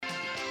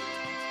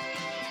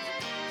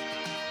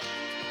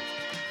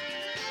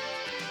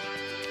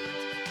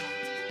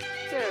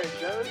There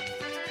it goes. A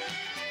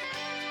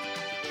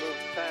little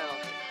sound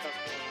that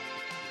comes in.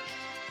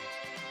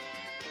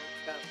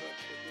 It's time for us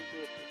to do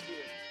this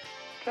here.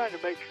 Trying to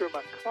make sure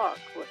my clock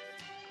was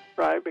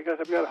right, because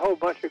I've got a whole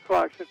bunch of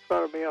clocks in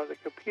front of me on the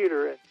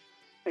computer, and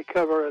they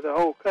cover the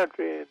whole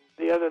country. And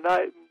the other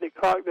night, the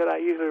clock that I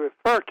usually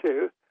refer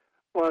to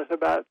was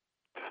about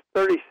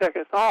 30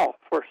 seconds off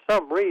for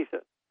some reason.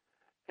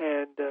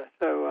 And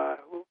so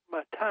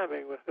my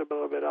timing was a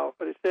little bit off.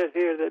 But it says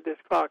here that this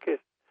clock is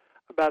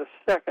about a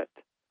second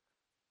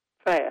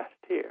fast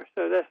here.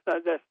 So that's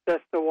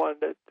the one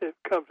that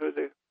comes with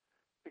the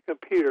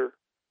computer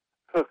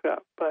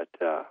hookup. But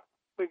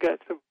we got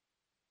some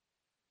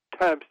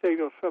time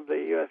signals from the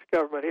U.S.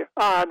 government here.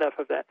 Enough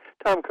of that.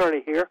 Tom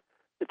Kearney here,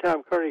 the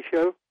Tom Kearney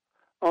Show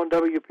on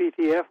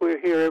WPTF.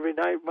 We're here every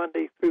night,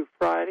 Monday through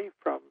Friday,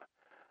 from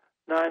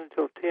 9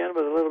 until 10,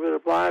 with a little bit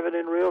of live and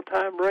in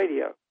real-time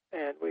radio.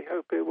 And we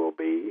hope it will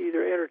be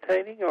either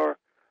entertaining or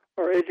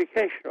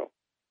educational.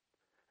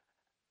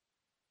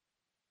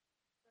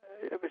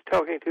 I was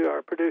talking to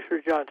our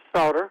producer, John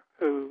Sauter,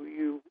 who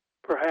you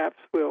perhaps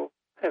will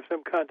have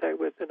some contact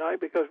with tonight,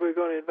 because we're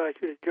going to invite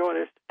you to join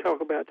us to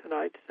talk about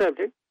tonight's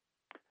subject.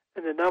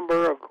 And the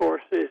number, of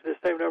course, is the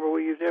same number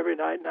we use every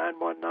night,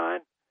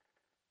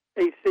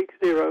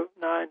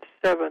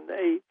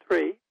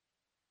 919-860-9783.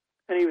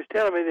 And he was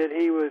telling me that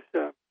he was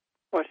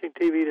watching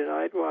TV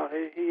tonight while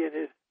he and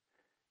his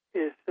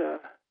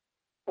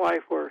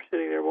wife were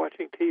sitting there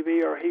watching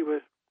TV, or he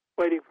was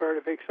waiting for her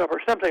to fix supper,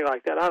 or something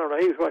like that. I don't know.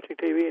 He was watching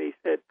TV, and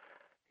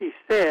he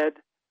said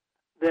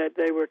that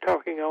they were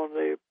talking on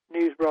the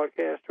news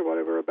broadcast or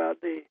whatever about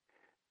the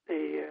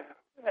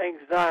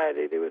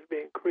anxiety that was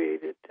being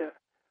created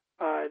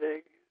by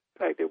the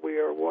fact that we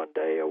are one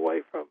day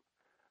away from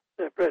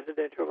the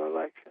presidential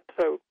election.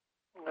 So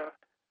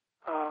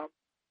I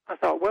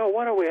thought, well,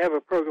 why don't we have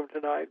a program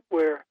tonight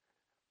where,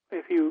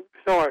 if you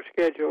saw our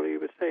schedule, you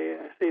would see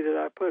that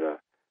I put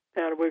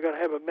down, we're going to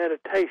have a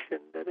meditation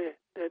that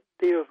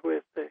deals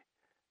with the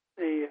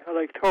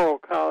Electoral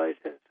College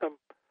and some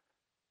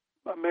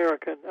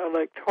American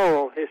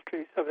electoral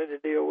history, something to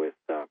deal with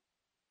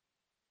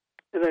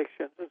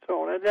elections and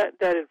so on. And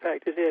that in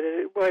fact, is it. And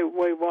it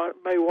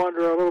may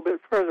wander a little bit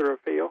further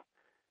afield,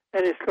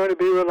 and it's going to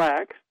be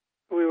relaxed.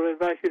 We will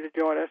invite you to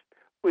join us.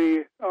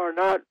 We are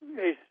not,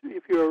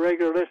 if you're a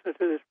regular listener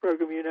to this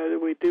program, you know that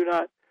we do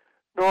not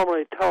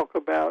normally talk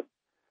about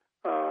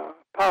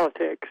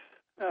politics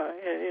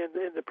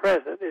in the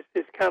present.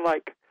 It's kind of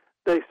like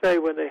they say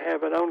when they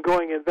have an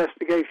ongoing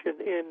investigation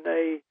in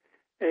a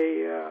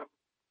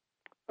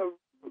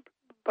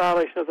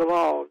violation of the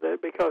law,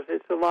 that because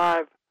it's a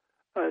live,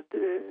 an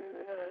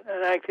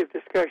active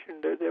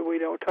discussion that we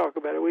don't talk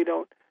about it. We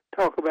don't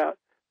talk about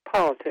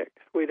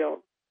politics. We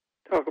don't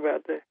talk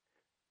about the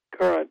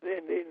current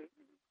in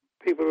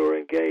people who are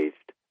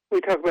engaged.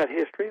 We talk about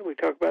history. We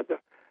talk about the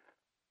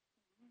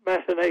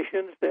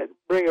machinations that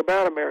bring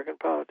about American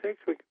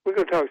politics. We're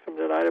going to talk some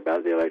tonight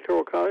about the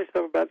Electoral College,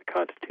 some about the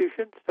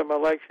Constitution, some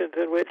elections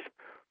in which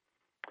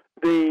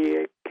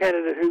the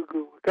candidate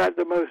who got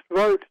the most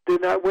votes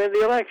did not win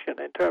the election.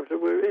 In terms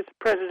of, it's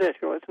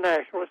presidential, it's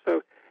national.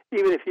 So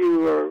even if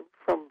you are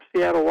from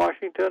Seattle,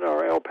 Washington,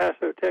 or El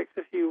Paso,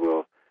 Texas, you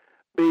will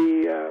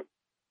be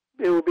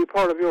it will be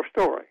part of your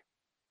story.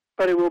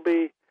 But it will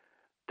be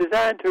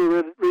designed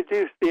to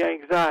reduce the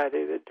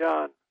anxiety that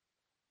John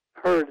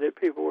heard that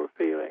people were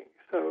feeling.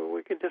 So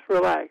we can just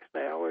relax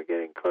now. We're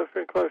getting closer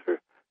and closer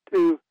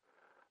to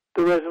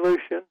the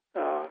resolution,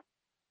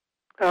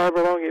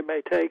 however long it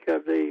may take,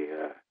 of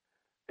the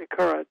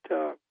current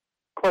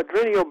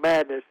quadrennial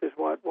madness is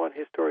what one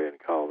historian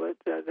called it.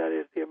 That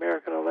is, the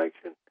American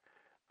election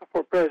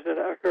for president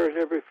occurs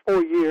every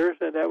 4 years,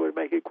 and that would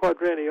make it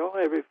quadrennial,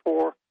 every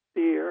 4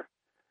 year.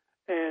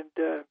 And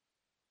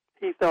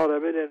he thought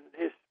of it, and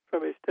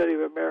from his study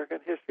of American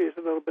history, as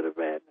a little bit of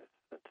madness.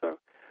 And so,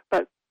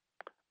 but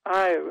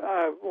I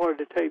wanted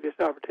to take this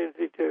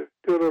opportunity to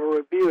do a little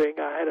reviewing.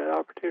 I had an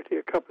opportunity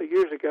a couple of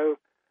years ago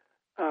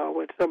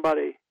when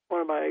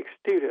one of my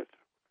ex-students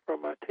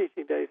from my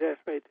teaching days,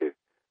 asked me to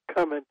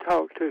come and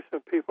talk to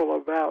some people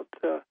about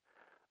the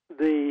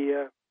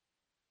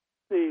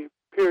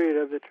period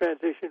of the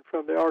transition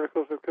from the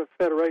Articles of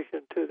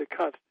Confederation to the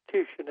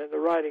Constitution and the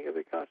writing of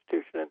the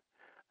Constitution. And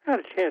I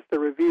had a chance to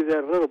review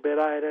that a little bit.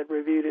 I had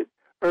reviewed it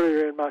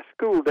earlier in my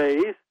school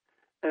days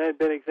and had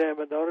been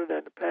examined on it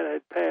and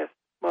had passed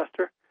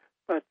muster,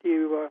 but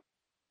you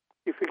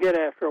forget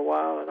after a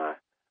while, and I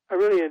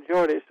really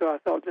enjoyed it, so I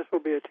thought this will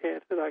be a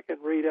chance that I can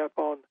read up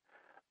on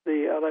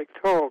the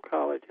Electoral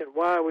College and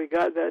why we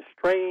got that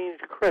strange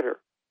critter.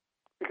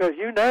 Because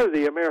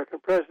the American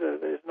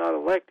president is not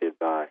elected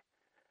by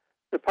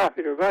the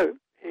popular vote.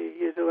 He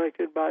is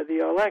elected by the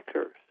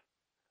electors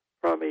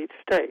from each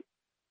state.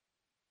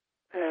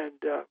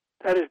 And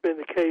that has been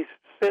the case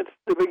since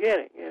the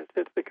beginning, and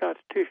since the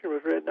Constitution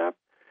was written up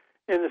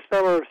in the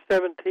summer of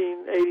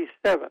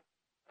 1787.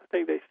 I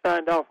think they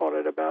signed off on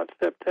it about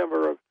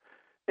September of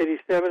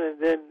 87, and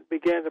then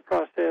began the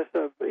process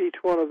of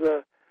each one of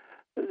the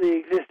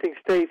existing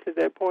states at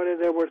that point,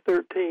 and there were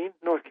 13.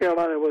 North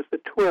Carolina was the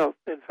 12th,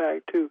 in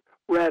fact, to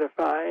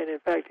ratify, and in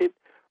fact it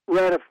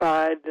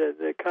ratified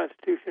the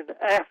Constitution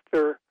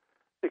after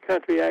the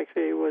country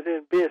actually was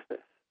in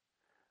business.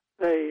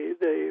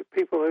 The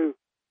people who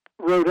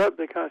wrote up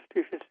the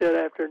Constitution said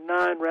after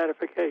 9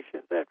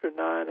 ratifications, after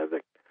 9 of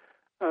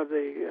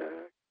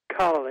the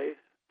colonies,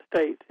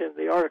 states in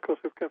the Articles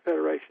of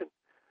Confederation,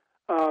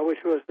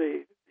 which was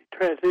the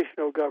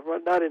transitional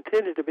government, not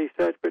intended to be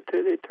such, but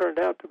it turned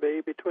out to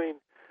be between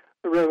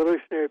the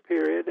Revolutionary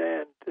period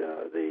and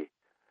the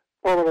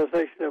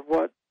formalization of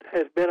what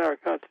has been our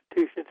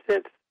Constitution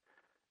since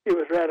it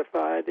was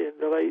ratified in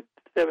the late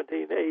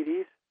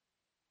 1780s.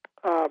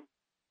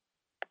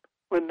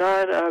 When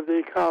 9 of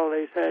the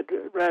colonies had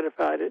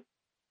ratified it,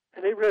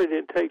 and it really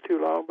didn't take too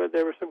long, but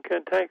there were some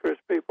cantankerous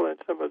people in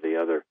some of the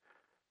other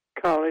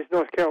colonies,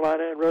 North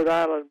Carolina and Rhode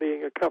Island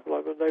being a couple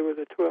of them. They were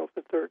the 12th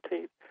and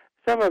 13th.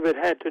 Some of it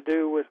had to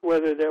do with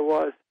whether there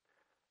was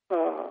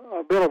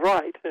a Bill of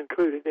Rights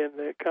included in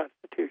the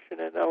Constitution,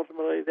 and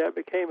ultimately that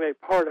became a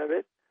part of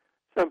it.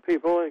 Some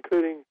people,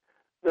 including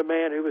the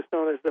man who was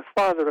known as the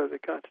father of the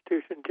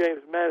Constitution,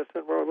 James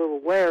Madison, were a little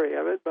wary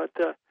of it, but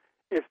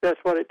if that's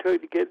what it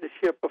took to get the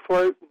ship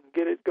afloat and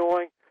get it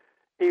going,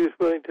 he was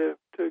willing to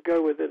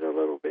go with it a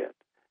little bit.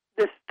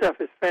 This stuff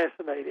is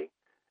fascinating,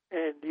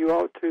 and you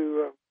ought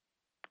to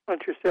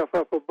hunt yourself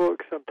up a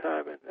book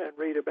sometime and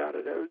read about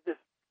it.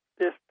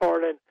 This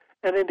part,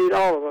 and indeed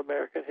all of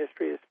American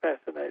history, is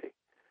fascinating.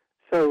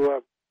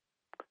 So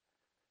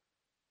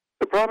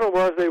the problem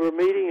was they were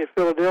meeting in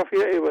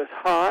Philadelphia. It was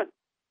hot.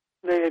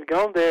 They had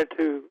gone there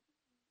to,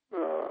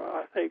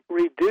 I think,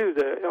 redo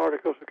the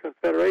Articles of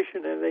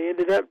Confederation, and they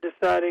ended up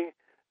deciding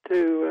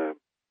to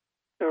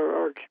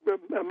or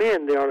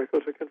amend the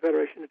Articles of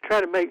Confederation to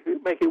try to make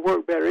it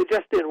work better. It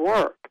just didn't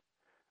work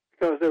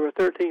because there were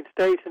 13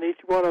 states, and each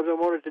one of them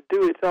wanted to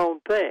do its own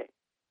thing.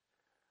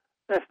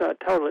 That's not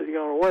totally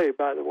gone away,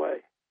 by the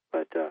way,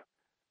 but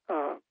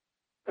a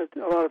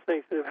lot of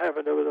things that have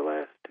happened over the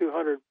last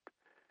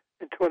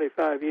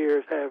 225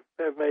 years have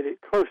made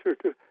it closer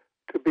to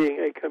being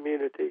a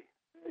community,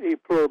 e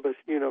pluribus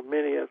unum,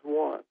 many as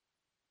one.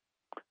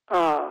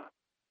 So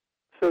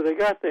they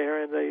got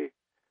there and they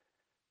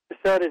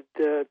decided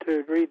to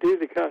redo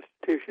the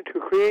Constitution, to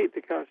create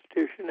the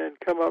Constitution and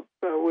come up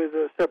with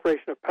a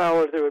separation of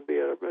powers. There would be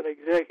an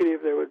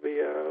executive, there would be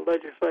a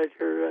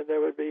legislature, and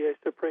there would be a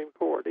Supreme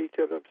Court, each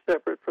of them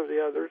separate from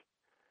the others.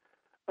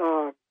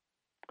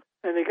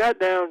 And they got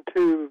down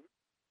to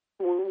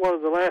one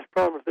of the last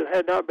problems that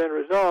had not been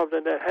resolved,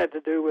 and that had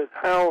to do with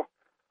how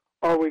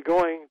are we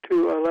going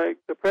to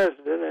elect the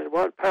president and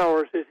what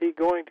powers is he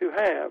going to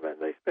have? And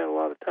they spent a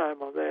lot of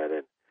time on that.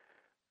 And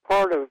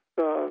part of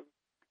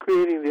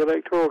creating the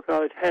Electoral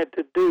College had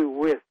to do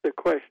with the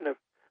question of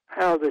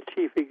how the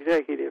chief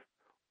executive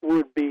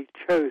would be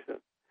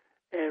chosen.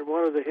 And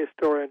one of the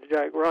historians,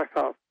 Jack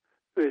Ryckoff,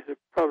 who is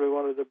probably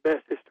one of the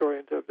best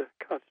historians of the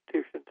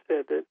Constitution,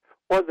 said that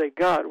what they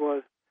got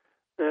was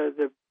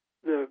the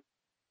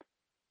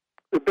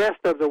best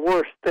of the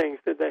worst things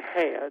that they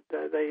had.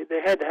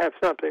 They had to have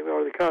something,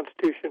 or the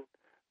Constitution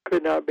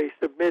could not be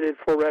submitted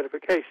for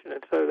ratification.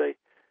 And so they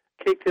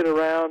kicked it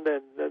around,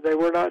 and they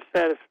were not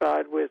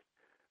satisfied with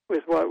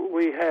what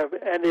we have.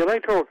 And the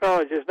Electoral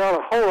College is not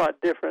a whole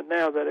lot different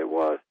now than it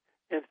was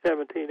in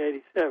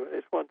 1787.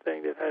 It's one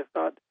thing that has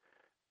not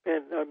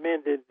been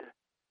amended,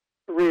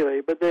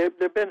 really. But there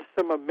have been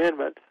some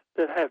amendments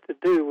that have to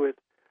do with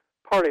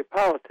party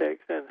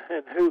politics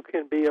and who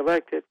can be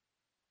elected.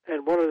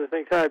 And one of the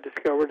things I've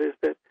discovered is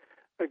that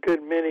a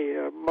good many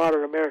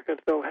modern Americans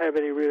don't have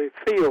any really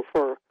feel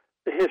for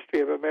the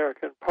history of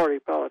American party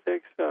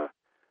politics.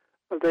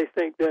 They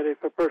think that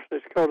if a person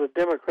is called a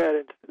Democrat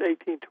in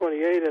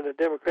 1828 and a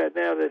Democrat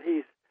now, that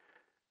he's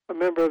a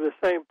member of the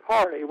same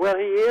party. Well,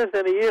 he is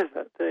and he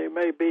isn't. There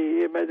may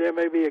be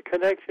a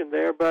connection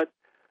there, but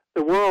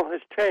the world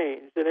has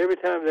changed, and every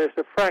time there's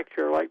a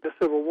fracture, like the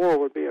Civil War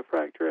would be a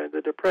fracture, and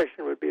the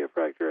Depression would be a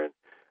fracture, and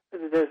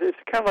it's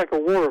kind of like a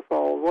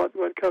waterfall.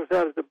 What comes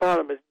out at the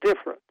bottom is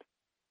different,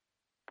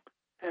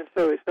 and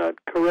so it's not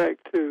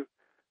correct to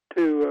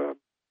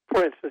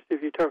for instance,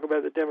 if you talk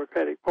about the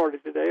Democratic Party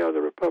today or the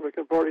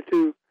Republican Party,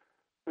 to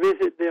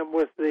visit them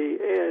with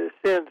the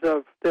sins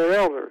of their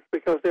elders,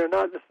 because they're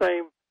not the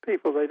same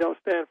people. They don't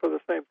stand for the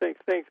same things.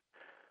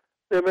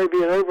 There may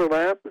be an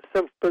overlap,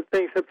 but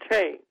things have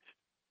changed.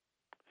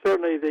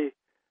 Certainly this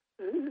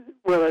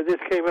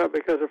came up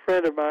because a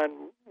friend of mine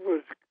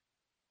was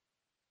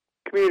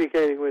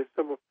communicating with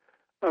some of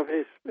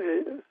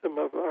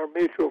our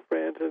mutual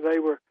friends, and they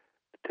were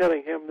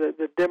telling him that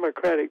the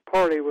Democratic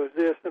Party was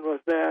this and was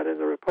that, and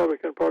the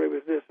Republican Party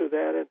was this or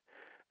that,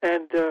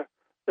 and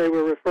they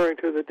were referring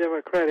to the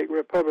Democratic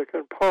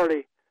Republican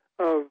Party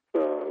of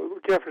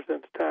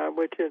Jefferson's time,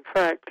 which in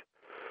fact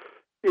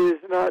is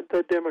not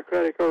the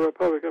Democratic or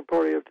Republican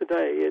Party of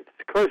today. Its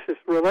closest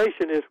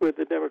relation is with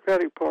the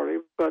Democratic Party,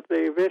 but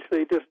they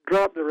eventually just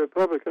dropped the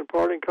Republican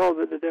Party and called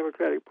it the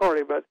Democratic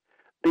Party. But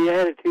the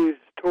attitudes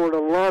toward a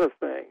lot of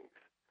things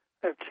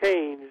have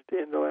changed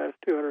in the last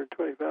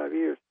 225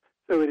 years.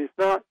 So it is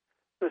not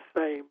the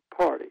same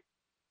party.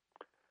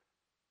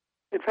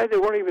 In fact, they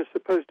weren't even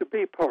supposed to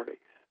be parties.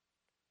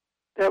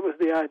 That was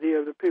the idea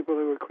of the people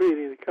who were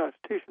creating the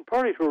Constitution.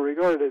 Parties were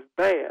regarded as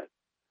bad.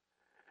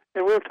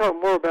 And we'll talk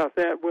more about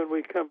that when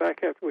we come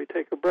back after we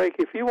take a break.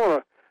 If you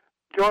want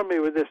to join me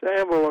with this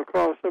amble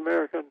across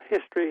American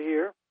history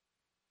here,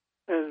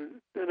 and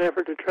an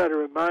effort to try to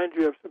remind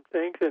you of some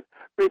things and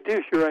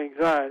reduce your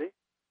anxiety,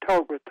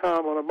 talk with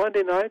Tom on a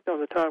Monday night on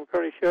the Tom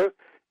Kearney Show.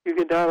 You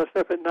can dial us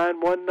up at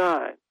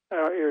 919,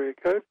 our area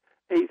code,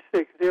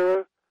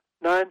 860-9783.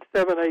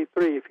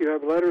 If you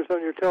have letters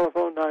on your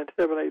telephone,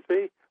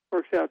 9783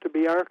 works out to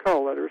be our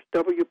call letters,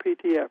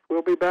 WPTF.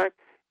 We'll be back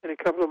in a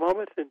couple of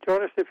moments, and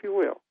join us if you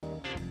will.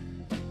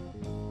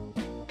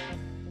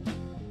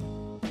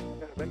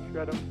 Got to make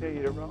sure I don't tell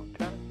you the wrong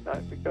time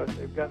tonight because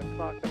they've got a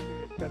clock up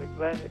here. It's got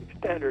Atlantic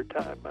Standard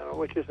Time,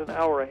 which is an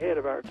hour ahead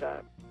of our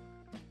time.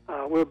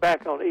 We're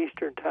back on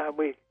Eastern Time.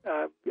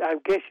 I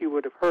guess you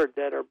would have heard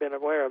that or been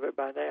aware of it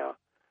by now.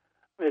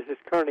 Mrs.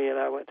 Kearney and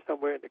I went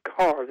somewhere in the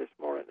car this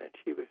morning, and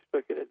she was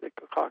looking at the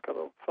clock a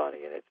little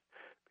funny, and it's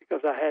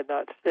because I had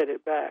not set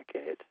it back,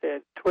 and it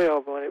said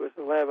 12 when it was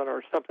 11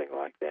 or something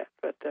like that.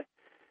 But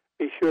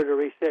be sure to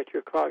reset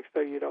your clock so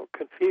you don't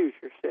confuse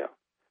yourself.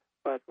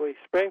 But we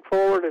spring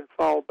forward and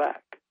fall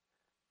back,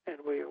 and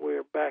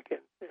we're back in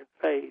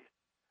phase.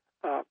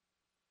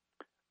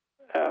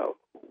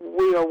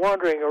 We are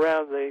wandering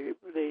around the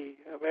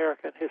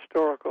American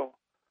historical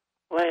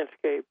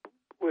landscape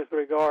with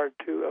regard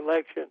to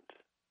elections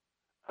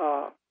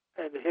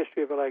and the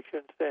history of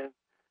elections, and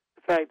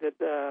the fact that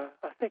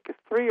I think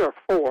 3 or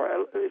 4,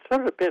 it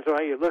sort of depends on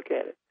how you look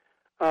at it,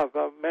 of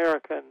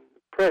American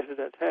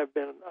presidents have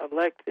been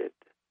elected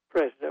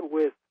president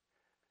with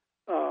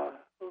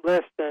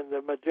less than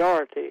the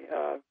majority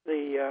of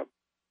the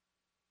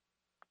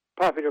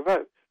popular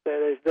votes.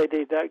 That is, they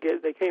did not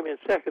get. They came in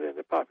second in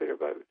the popular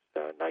votes.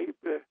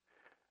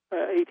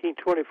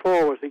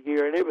 1824 was the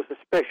year, and it was a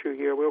special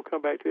year. We'll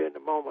come back to it in a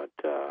moment.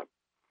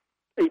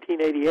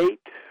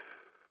 1888,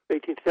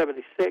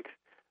 1876.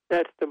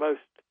 That's the most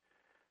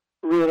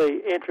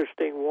really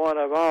interesting one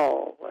of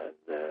all,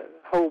 and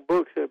whole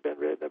books have been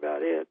written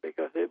about it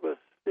because it was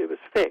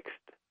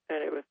fixed,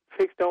 and it was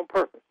fixed on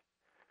purpose.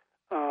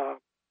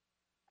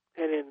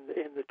 And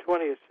in the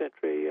 20th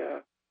century.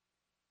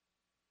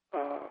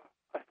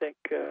 I think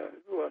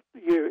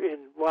year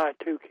in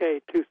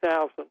Y2K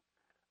 2000,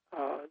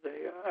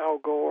 the Al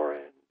Gore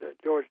and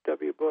George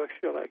W. Bush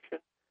election,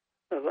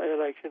 the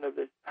election of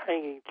the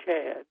hanging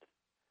Chads,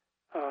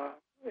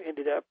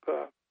 ended up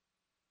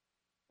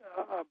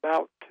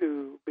about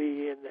to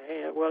be in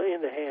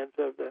the hands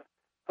of the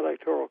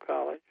Electoral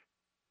College,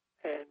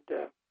 and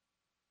the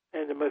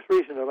most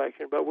recent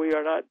election. But we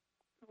are not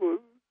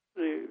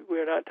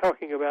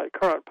talking about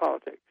current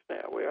politics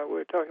now.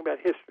 We're talking about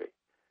history.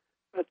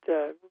 But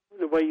the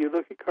way you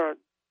look at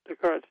the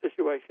current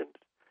situations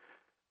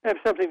have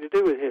something to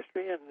do with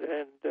history, and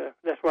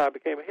that's why I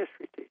became a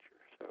history teacher.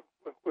 So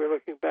we're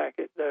looking back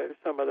at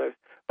some of those.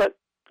 But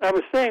I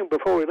was saying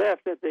before we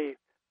left that the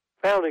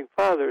founding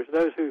fathers,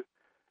 those who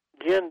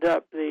ginned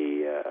up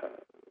the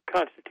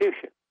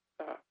Constitution,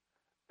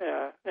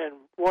 and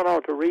one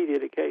ought to read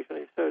it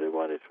occasionally so that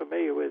one is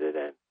familiar with it,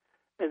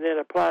 and then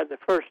applied the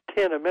first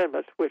 10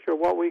 amendments, which are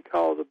what we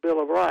call the Bill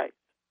of Rights.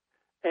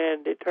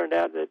 And it turned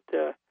out that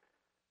a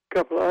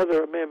couple of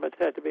other amendments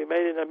had to be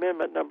made, and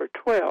amendment number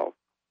 12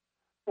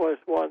 was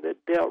one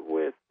that dealt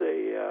with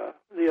the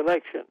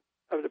election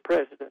of the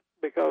president,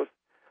 because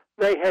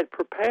they had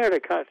prepared a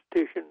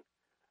constitution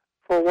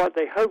for what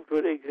they hoped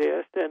would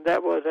exist, and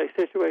that was a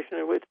situation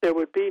in which there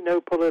would be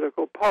no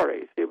political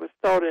parties. It was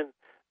thought in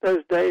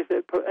those days,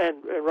 that,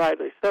 and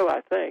rightly so, I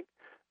think,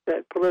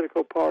 that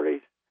political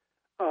parties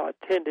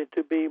tended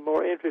to be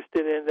more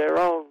interested in their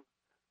own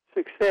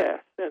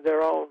success and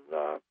their own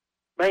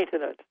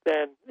maintenance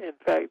than, in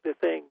fact, the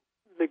thing,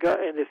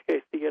 in this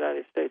case, the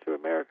United States of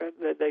America,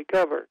 that they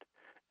governed.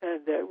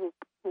 And that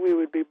we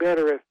would be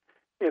better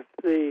if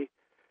the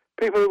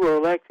people who were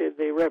elected,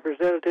 the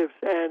representatives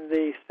and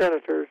the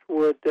senators,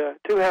 would,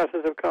 two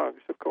houses of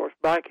Congress, of course,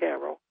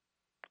 bicameral,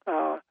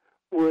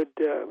 would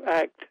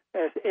act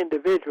as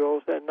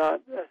individuals and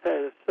not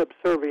as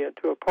subservient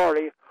to a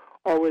party,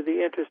 or with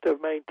the interest of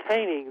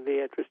maintaining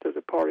the interest of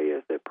the party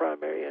as their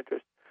primary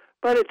interest.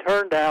 But it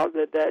turned out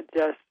that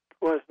just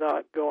was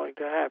not going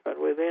to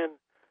happen. Within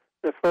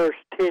the first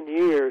 10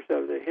 years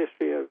of the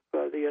history of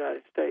the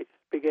United States,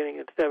 beginning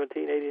in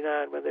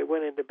 1789, when they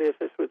went into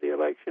business with the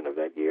election of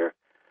that year,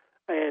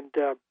 and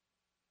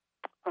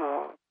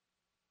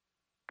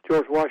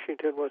George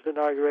Washington was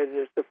inaugurated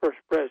as the first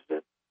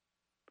president,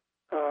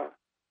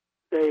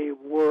 they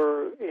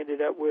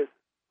ended up with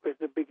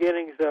the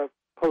beginnings of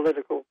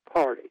political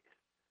parties.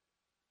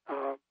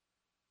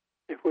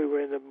 If we were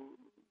in the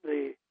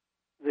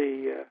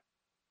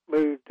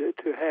mood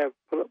to have,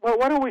 well,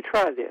 why don't we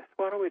try this?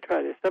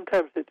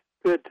 Sometimes it's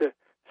good to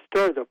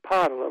stir the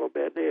pot a little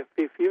bit.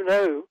 If you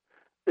know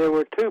there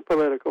were two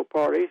political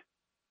parties,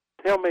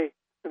 tell me.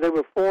 They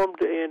were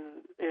formed in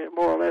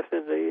more or less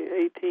in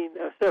the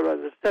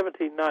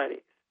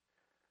 1790s.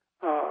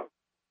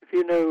 if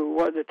you know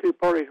what the two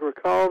parties were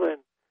called and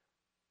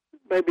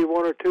maybe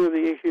one or two of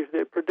the issues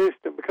that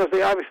produced them, because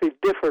they obviously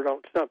differed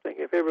on something.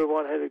 If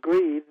everyone had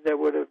agreed, there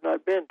would have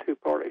not been two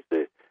parties.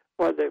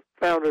 What the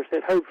founders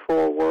had hoped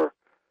for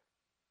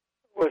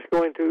was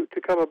going to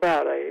come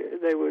about.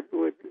 They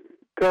would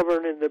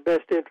govern in the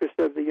best interest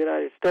of the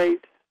United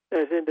States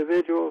as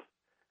individuals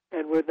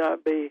and would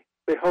not be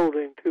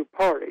beholden to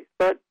parties.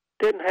 But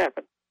didn't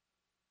happen.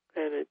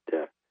 And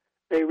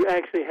they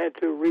actually had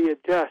to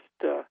readjust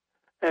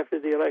after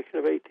the election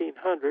of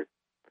 1800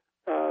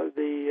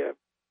 the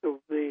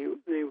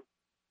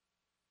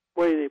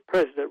way the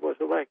president was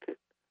elected.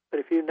 But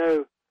if you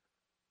know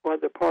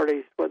what the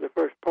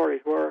first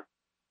parties were,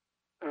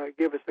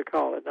 give us a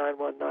call at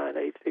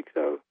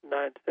 919-860-9783,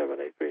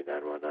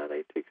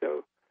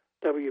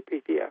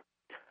 919-860-WPTF.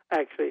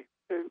 Actually,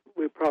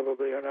 we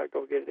probably are not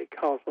going to get any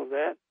calls on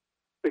that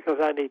because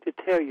I need to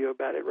tell you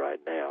about it right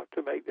now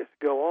to make this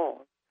go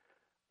on.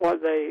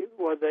 What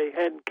they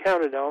hadn't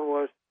counted on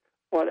was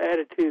what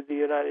attitude the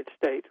United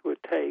States would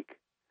take,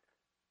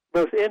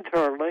 both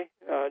internally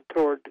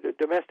toward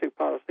domestic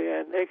policy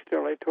and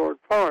externally toward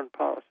foreign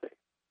policy.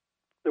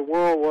 The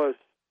world was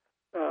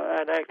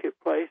an active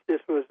place.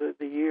 This was the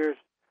years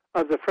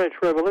of the French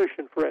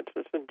Revolution, for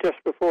instance, and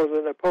just before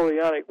the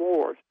Napoleonic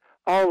Wars,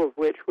 all of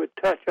which would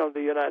touch on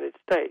the United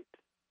States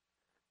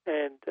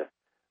and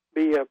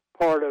be a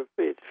part of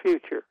its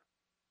future.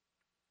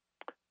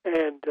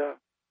 And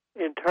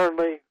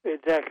internally,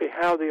 exactly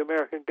how the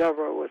American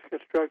government was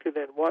constructed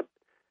and what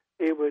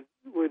it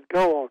would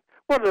go on.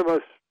 One of the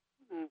most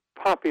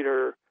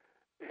popular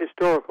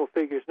historical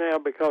figures now,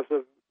 because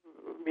of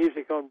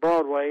music on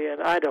Broadway,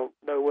 and I don't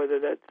know whether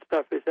that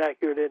stuff is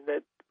accurate in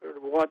that, or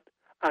what.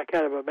 I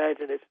kind of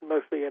imagine it's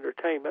mostly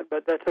entertainment,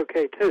 but that's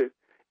okay too.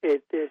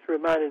 It's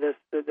reminded us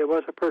that there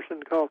was a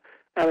person called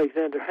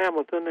Alexander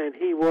Hamilton, and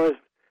he was,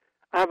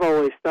 I've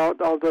always thought,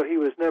 although he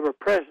was never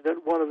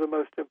president, one of the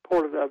most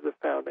important of the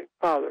founding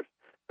fathers.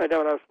 I know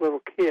when I was a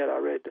little kid, I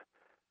read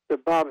the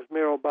Bobbs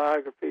Merrill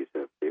biographies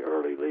of the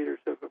early leaders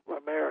of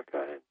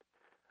America, and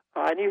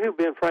I knew who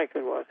Ben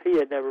Franklin was. He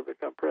had never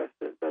become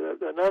president, but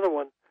another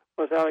one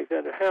was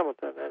Alexander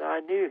Hamilton, and I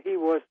knew he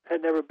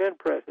had never been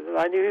president.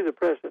 I knew who the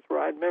presidents were.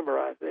 I'd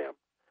memorized them.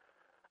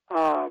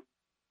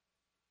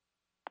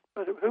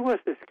 But who was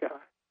this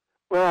guy?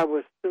 Well, I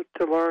was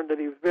to learn that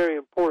he was very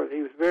important.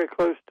 He was very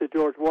close to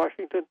George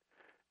Washington,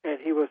 and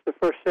he was the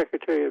first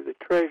Secretary of the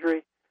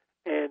Treasury,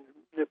 and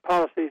the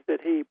policies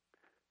that he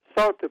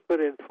sought to put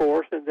in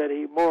force and that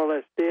he more or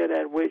less did,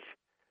 and which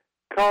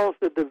caused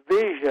the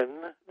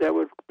division that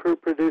would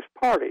produce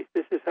parties.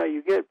 This is how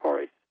you get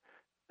parties.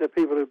 The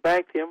people who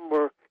backed him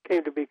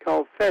came to be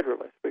called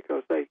Federalists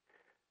because they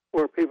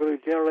were people who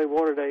generally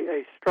wanted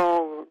a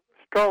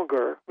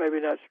stronger, maybe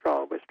not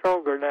strong, but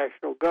stronger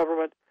national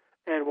government,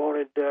 and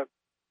wanted the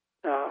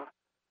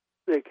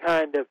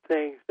kind of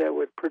things that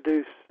would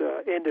produce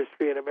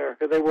industry in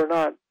America. They were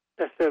not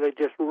necessarily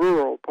just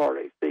rural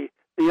parties. The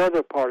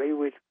other party,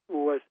 which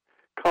was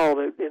called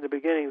in the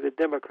beginning the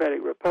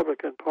Democratic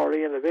Republican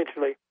Party, and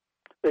eventually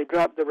they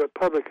dropped the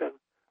Republican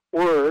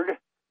word.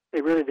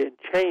 They really didn't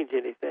change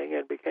anything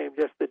and became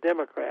just the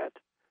Democrats.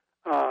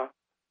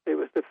 It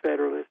was the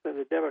Federalists and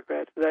the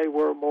Democrats. They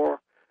were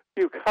more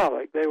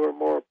bucolic. They were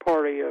more a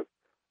party of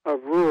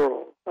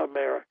rural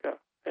America.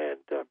 And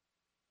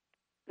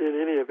in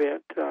any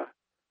event,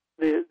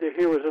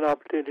 here was an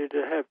opportunity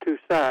to have two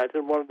sides.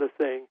 And one of the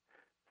things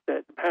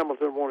that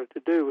Hamilton wanted to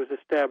do was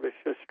establish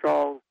a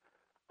strong,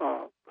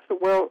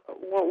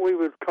 what we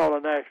would call a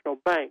national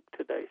bank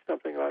today,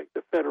 something like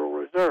the Federal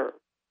Reserve,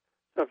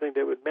 something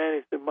that would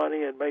manage the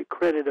money and make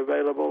credit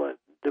available and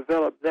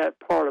develop that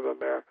part of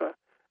America,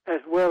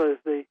 as well as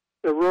the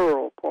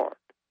rural part.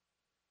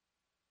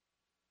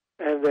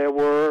 And there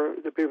were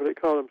the people that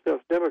call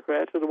themselves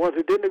Democrats are the ones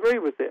who didn't agree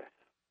with this.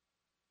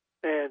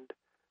 And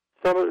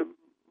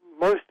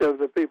most of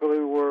the people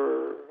who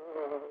were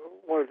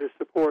wanted to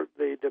support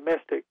the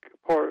domestic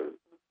part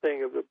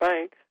thing of the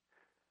banks,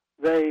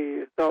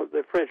 they thought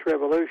the French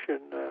Revolution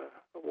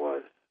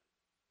was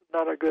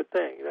not a good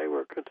thing. They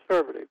were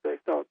conservative. They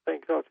thought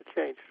things ought to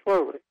change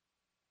slowly,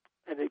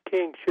 and the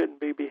king shouldn't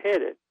be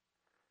beheaded.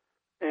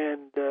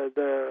 And the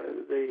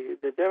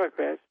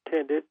Democrats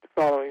tended,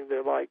 following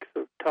the likes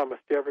of Thomas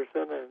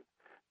Jefferson and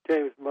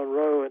James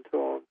Monroe and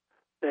so on,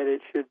 that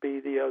it should be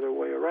the other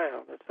way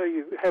around. And so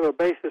you have a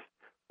basis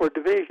for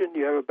division.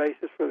 You have a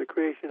basis for the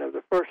creation of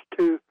the first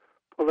two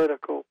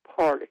political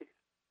parties.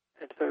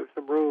 And so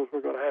some rules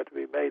were going to have to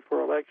be made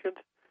for elections,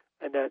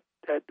 and that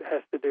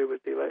has to do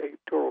with the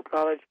Electoral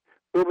College.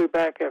 We'll be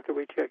back after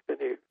we check the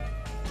news.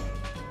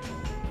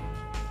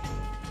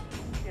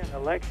 In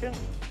elections,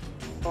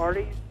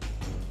 parties,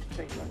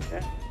 things like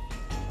that.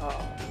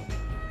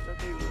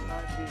 Let me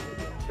remind you that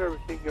in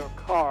servicing your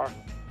car,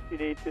 you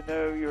need to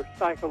know your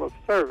cycle of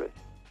service.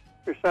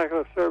 Your cycle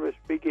of service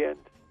begins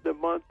the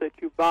month that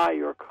you buy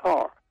your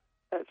car.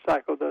 That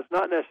cycle does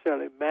not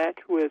necessarily match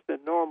with the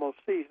normal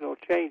seasonal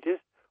changes,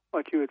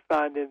 what you would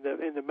find in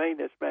the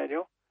maintenance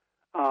manual.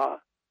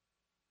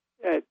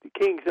 at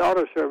King's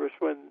Auto Service,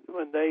 when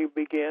they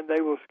begin,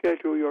 they will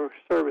schedule your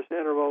service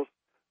intervals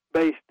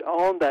based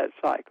on that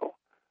cycle.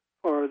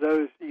 For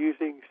those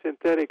using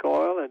synthetic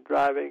oil and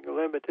driving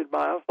limited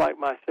miles, like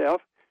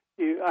myself,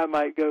 I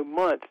might go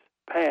months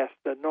past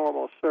the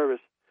normal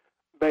service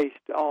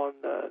based on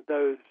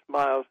those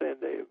miles in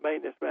the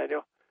maintenance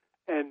manual,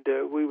 and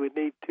we would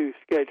need to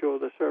schedule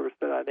the service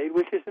that I need,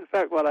 which is in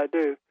fact what I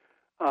do,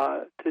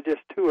 to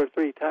just 2 or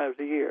 3 times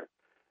a year.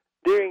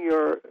 During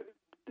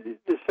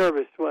the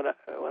service, when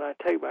I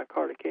take my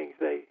car to King's,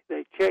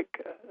 they check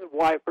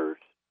wipers,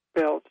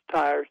 belts,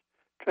 tires,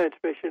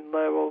 transmission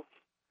levels.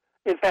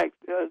 In fact,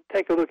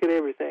 take a look at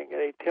everything,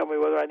 and they tell me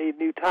whether I need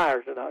new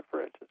tires or not,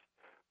 for instance.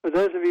 For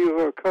those of you who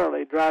are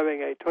currently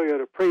driving a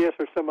Toyota Prius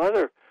or some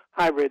other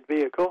hybrid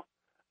vehicle,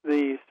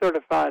 the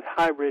certified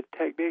hybrid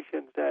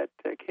technicians at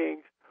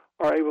King's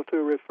are able to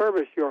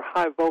refurbish your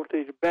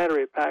high-voltage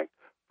battery pack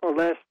for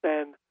less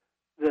than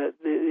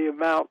the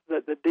amount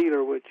that the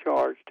dealer would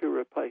charge to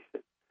replace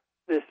it.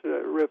 This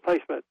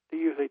replacement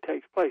usually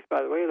takes place,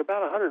 by the way, at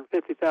about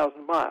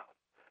 150,000 miles.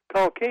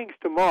 Call King's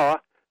tomorrow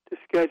to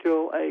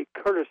schedule a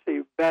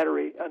courtesy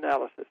battery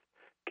analysis.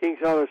 King's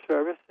Auto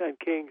Service and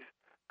King's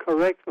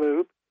Correct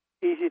Lube,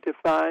 easy to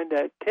find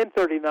at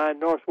 1039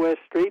 Northwest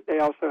Street. They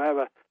also have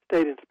a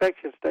state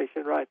inspection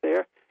station right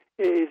there.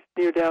 It is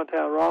near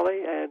downtown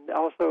Raleigh, and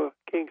also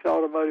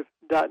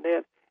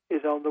kingsautomotive.net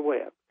is on the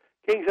web.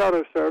 King's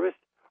Auto Service,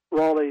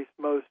 Raleigh's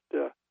most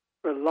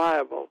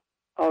reliable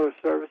auto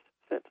service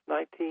since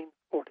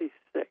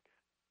 1946.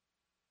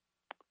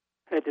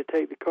 Had to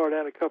take the car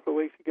down a couple of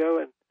weeks ago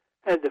and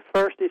had the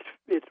first.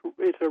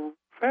 It's a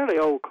fairly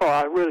old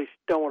car. I really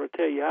don't want to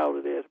tell you how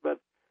old it is, but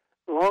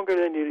longer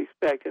than you'd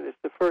expect, and it's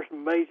the first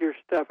major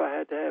stuff I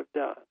had to have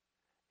done.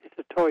 It's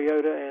a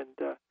Toyota,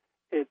 and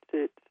it's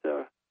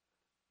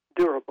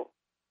durable,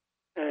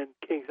 and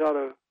King's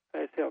Auto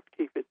has helped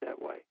keep it that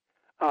way.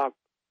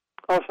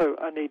 Also,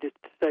 I needed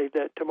to say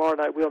that tomorrow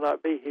night we'll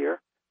not be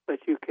here, but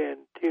you can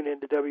tune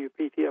into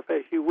WPTF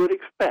as you would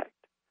expect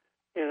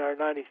in our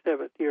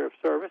 97th year of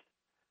service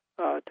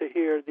to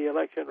hear the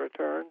election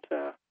returns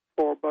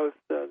for both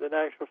the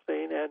national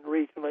scene and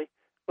regionally,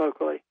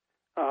 locally.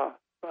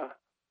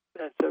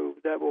 And so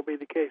that will be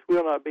the case.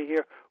 We'll not be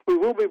here. We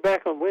will be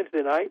back on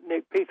Wednesday night.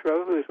 Nick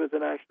Petro, who is with the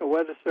National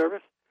Weather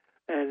Service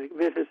and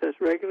visits us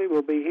regularly,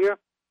 will be here.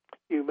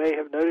 You may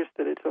have noticed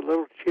that it's a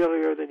little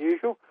chillier than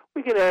usual.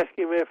 We can ask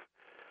him if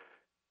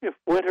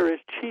winter has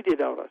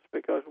cheated on us,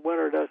 because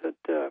winter doesn't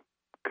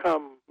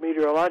come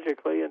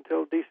meteorologically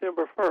until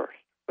December 1st.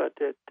 But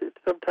it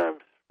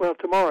sometimes, well,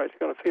 tomorrow it's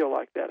going to feel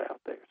like that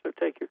out there. So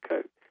take your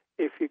coat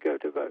if you go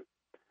to vote.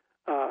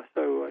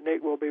 So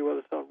Nick will be with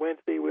us on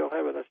Wednesday. We'll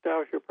have a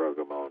nostalgia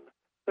program on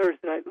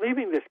Thursday night,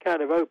 leaving this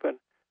kind of open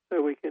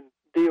so we can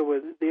deal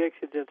with the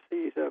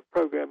exigencies of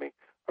programming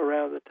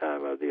around the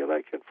time of the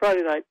election.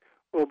 Friday night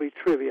will be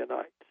trivia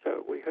night,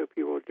 so we hope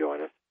you will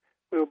join us.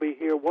 We'll be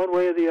here one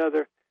way or the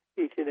other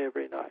each and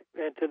every night.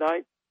 And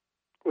tonight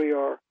we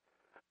are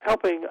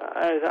helping,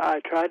 as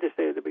I tried to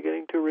say at the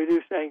beginning, to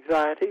reduce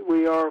anxiety.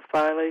 We are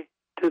finally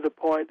to the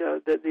point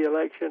that the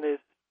election is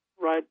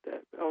right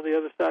on the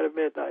other side of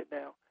midnight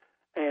now.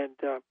 And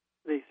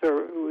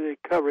the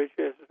coverage,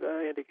 as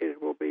indicated,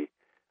 will be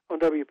on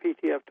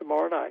WPTF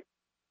tomorrow night.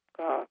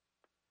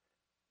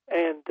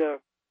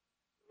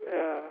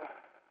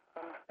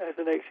 As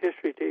an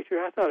ex-history teacher,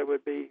 I thought it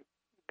would be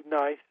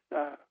nice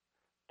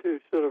to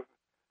sort of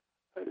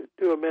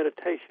do a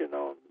meditation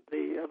on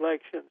the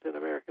elections in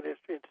American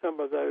history and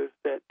some of those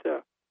that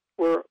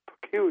were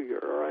peculiar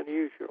or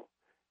unusual.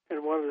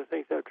 And one of the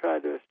things I've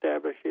tried to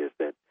establish is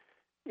that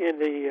in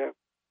the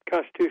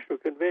Constitutional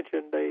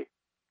Convention, they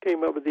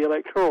came up with the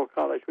Electoral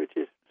College, which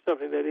is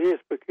something that is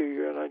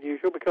peculiar and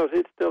unusual because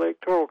it's the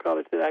Electoral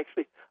College that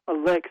actually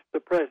elects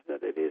the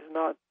president. It is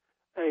not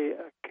a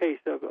case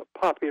of a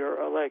popular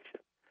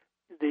election.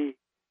 The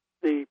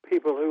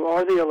people who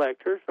are the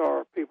electors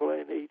are people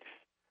in each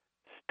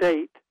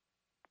state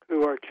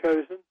who are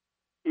chosen,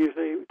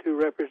 usually to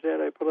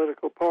represent a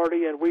political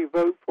party, and we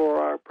vote for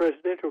our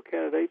presidential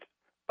candidates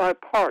by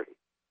party.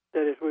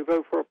 That is, we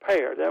vote for a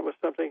pair. That was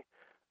something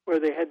where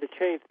they had to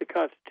change the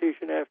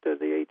Constitution after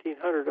the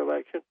 1800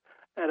 election,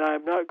 and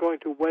I'm not going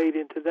to wade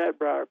into that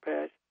briar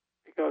patch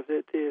because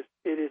it is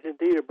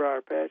indeed a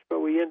briar patch, but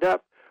we end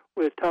up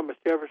with Thomas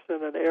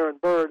Jefferson and Aaron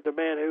Burr, the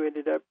man who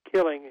ended up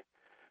killing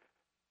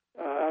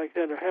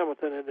Alexander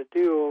Hamilton in the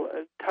duel,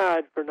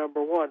 tied for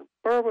number one.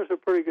 Burr was a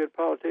pretty good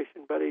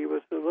politician, but he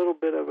was a little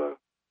bit of a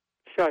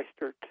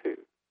shyster, too.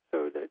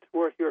 So it's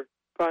worth your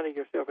finding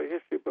yourself a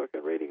history book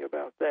and reading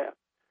about that.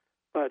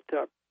 But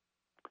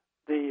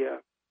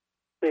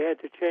they had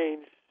to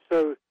change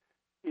so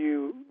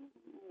you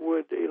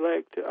would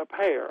elect a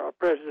pair, a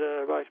president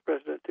and a vice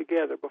president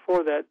together.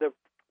 Before that, the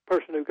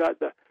person who got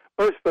the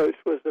most votes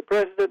was the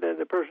president, and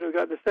the person who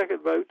got the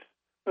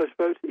most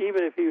votes,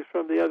 even if he was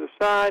from the other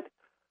side,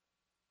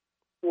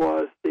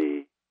 was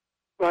the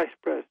vice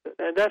president.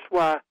 And that's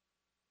why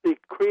the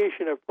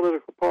creation of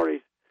political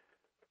parties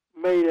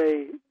made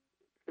a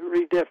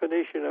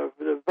redefinition of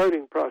the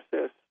voting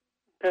process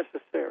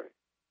necessary.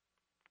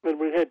 And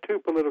we had two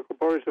political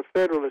parties, the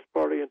Federalist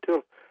Party,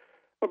 until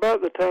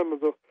about the time of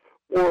the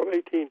War of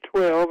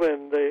 1812,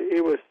 and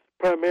it was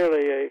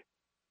primarily a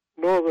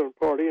northern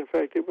party. In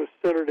fact, it was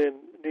centered in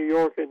New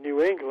York and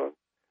New England,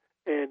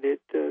 and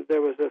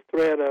there was a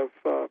threat of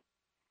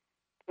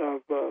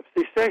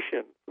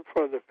secession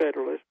from the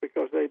Federalists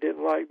because they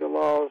didn't like the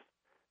laws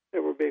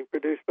that were being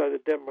produced by the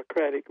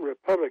Democratic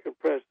Republican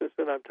presidents,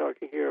 and I'm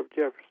talking here of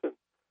Jefferson,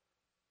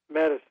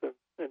 Madison,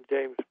 and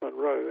James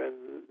Monroe,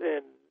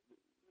 and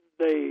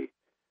they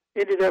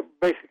ended up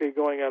basically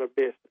going out of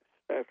business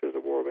after the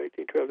War of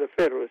 1812, the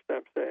Federalists,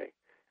 I'm saying.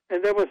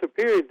 And there was a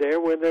period there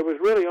when there was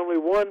really only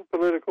one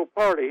political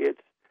party.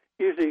 It's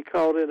usually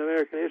called in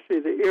American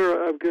history the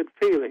era of good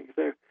feelings.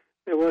 There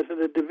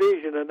wasn't a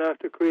division enough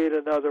to create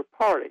another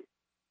party.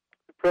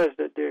 The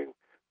president during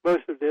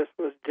most of this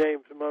was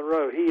James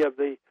Monroe, he of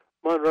the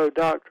Monroe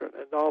Doctrine,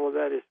 and all of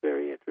that is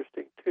very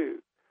interesting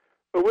too.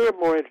 But we're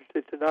more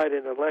interested tonight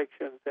in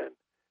elections, and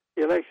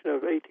the election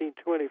of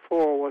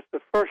 1824 was the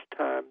first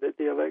time that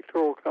the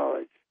Electoral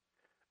College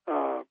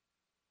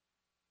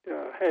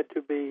had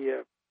to be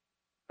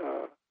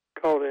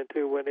called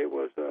into when it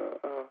was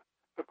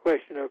a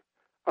question of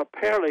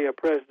apparently a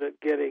president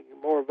getting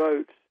more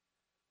votes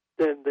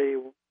than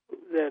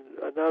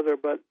another,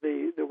 but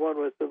the one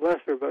with the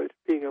lesser votes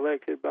being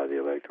elected by the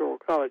Electoral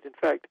College. In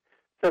fact,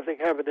 something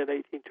happened in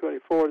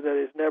 1824 that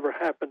has never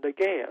happened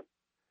again,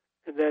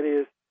 and that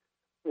is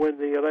when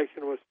the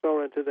election was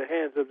thrown into the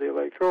hands of the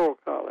Electoral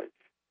College,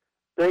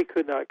 they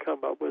could not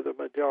come up with a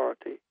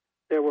majority.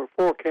 There were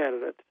four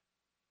candidates,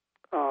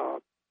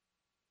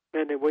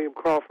 men named William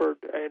Crawford,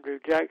 Andrew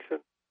Jackson,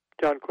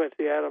 John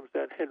Quincy Adams,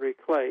 and Henry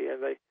Clay,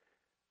 and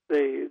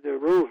the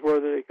rules were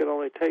that they could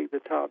only take the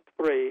top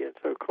three, and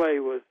so Clay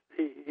was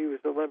he was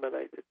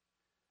eliminated.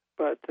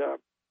 But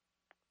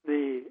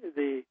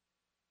the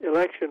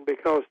election,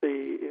 because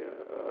the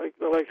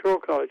Electoral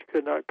College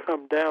could not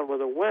come down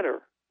with a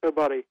winner,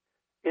 nobody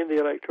in the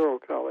Electoral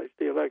College,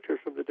 the electors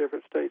from the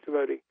different states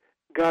voting,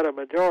 got a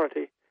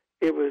majority.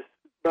 It was,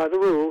 by the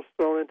rules,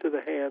 thrown into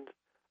the hands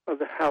of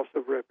the House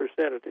of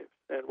Representatives.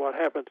 And what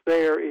happens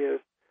there is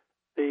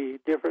the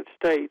different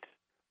states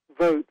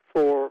vote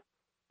for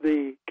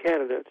the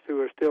candidates who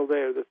are still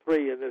there, the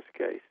three in this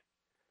case.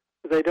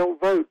 They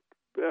don't vote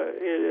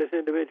as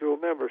individual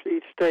members.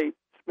 Each state's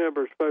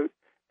members vote,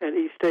 and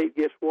each state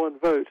gets one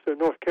vote. So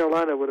North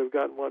Carolina would have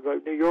gotten one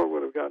vote, New York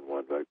would have gotten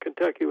one vote,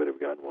 Kentucky would have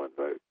gotten one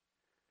vote.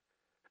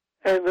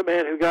 And the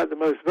man who got the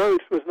most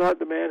votes was not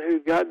the man who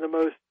got the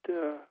most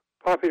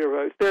popular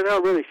votes. They're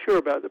not really sure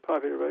about the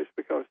popular votes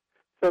because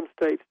some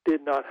states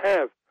did not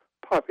have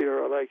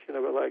popular election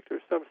of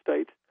electors. Some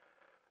states,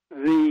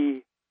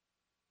 the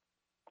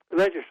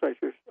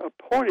legislatures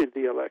appointed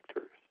the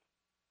electors.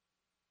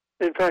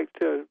 In fact,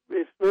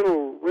 it's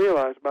little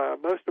realized by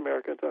most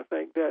Americans, I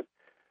think, that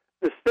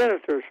the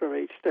senators from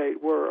each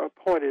state were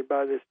appointed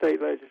by the state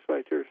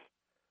legislatures.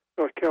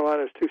 North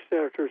Carolina's two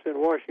senators in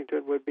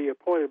Washington would be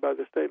appointed by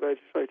the state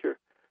legislature.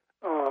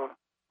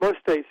 Most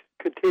states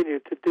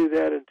continued to do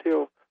that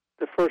until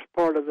the first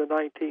part of the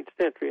 19th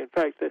century. In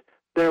fact,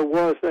 there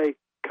was a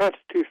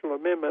constitutional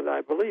amendment,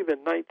 I believe, in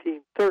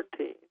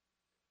 1913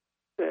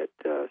 that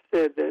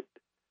said that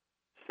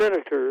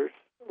senators,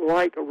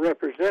 like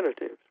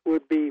representatives,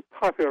 would be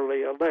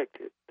popularly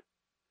elected,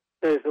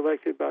 that is,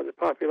 elected by the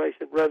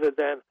population rather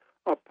than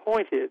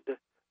appointed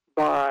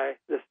by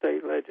the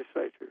state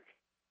legislatures.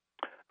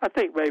 I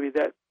think maybe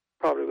that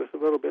probably was a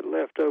little bit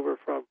left over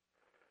from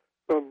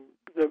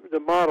the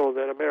model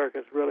that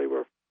Americans really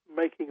were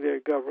making their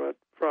government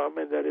from,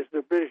 and that is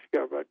the British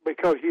government,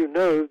 because you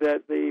know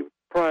that the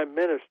Prime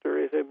Minister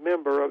is a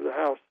member of the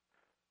House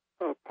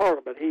of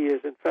Parliament. He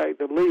is, in fact,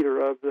 the leader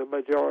of the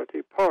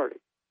majority party.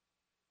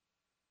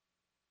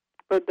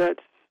 But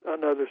that's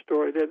another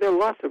story. There are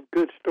lots of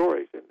good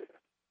stories in this.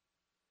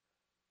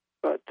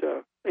 But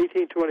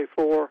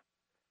 1824,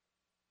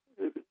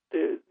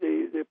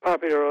 the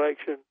popular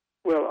election,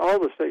 well, all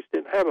the states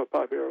didn't have a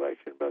popular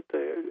election, but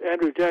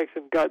Andrew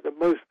Jackson got the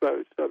most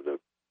votes of the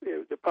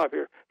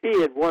popular. He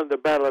had won the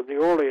Battle of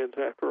New Orleans,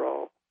 after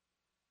all.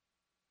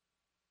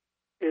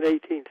 In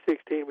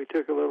 1816, we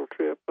took a little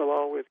trip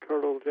along with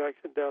Colonel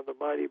Jackson down the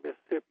mighty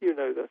Mississippi. You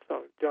know that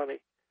song, Johnny,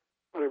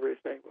 whatever his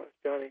name was.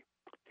 Johnny,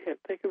 can't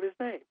think of his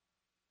name.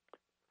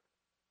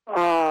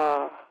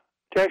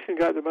 Jackson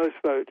got the most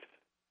votes.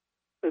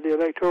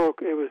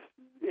 It was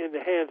in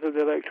the hands of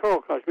the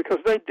Electoral College because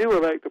they do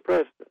elect the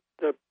president.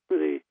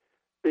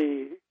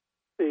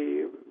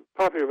 The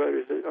popular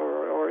voters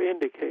are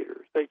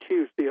indicators. They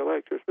choose the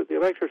electors, but the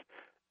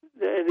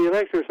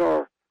electors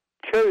are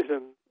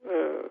chosen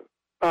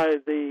by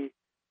the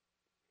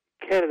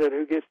candidate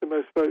who gets the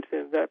most votes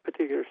in that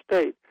particular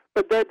state.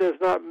 But that does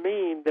not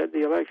mean that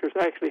the electors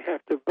actually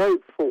have to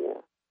vote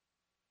for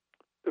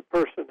the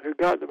person who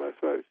got the most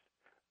votes.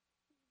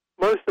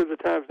 Most of the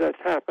times that's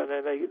happened,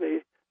 and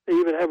they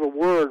even have a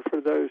word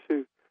for those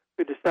who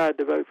decide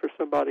to vote for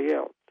somebody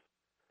else.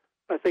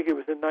 I think it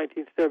was in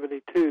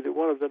 1972 that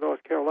one of the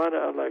North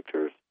Carolina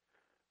electors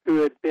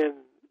who had been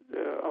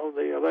on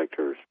the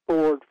electors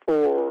board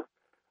for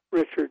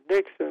Richard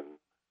Nixon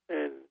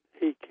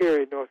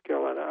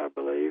I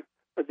believe,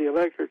 but the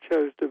elector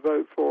chose to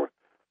vote for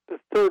the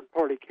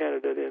third-party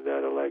candidate in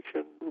that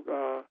election,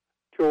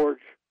 George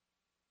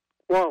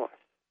Wallace.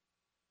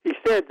 He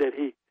said that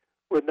he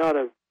would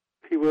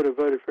have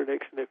voted for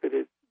Nixon if it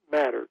had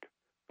mattered,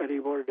 but he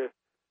wanted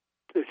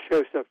to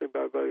show something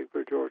by voting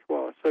for George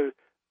Wallace. So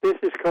this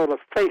is called a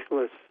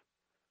faithless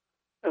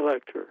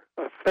elector.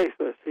 A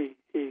faithless, he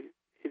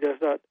does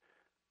not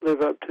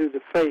live up to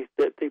the faith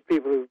that the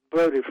people who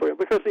voted for him,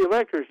 because the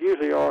electors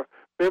usually are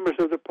members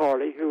of the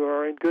party who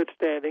are in good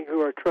standing,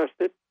 who are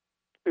trusted,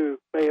 who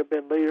may have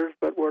been leaders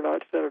but were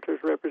not senators,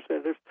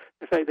 representatives.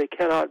 In fact, they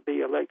cannot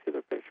be elected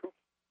officials.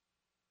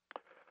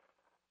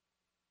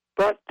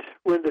 But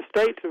when the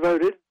states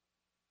voted,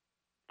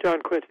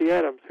 John Quincy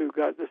Adams, who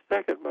got the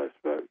second most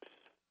votes,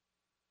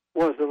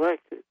 was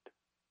elected.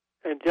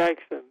 And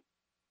Jackson's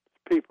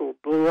people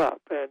blew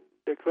up and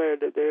declared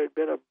that there had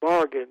been a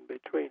bargain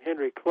between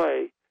Henry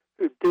Clay,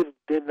 who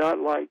did not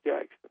like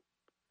Jackson,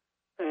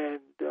 and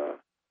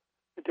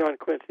John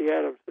Quincy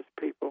Adams'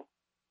 people,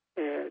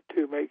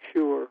 to make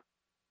sure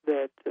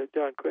that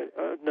John Quincy,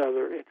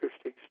 another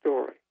interesting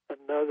story.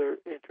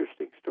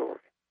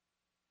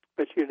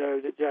 But you know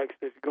that Jackson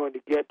is going to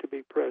get to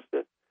be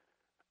president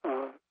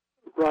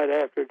right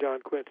after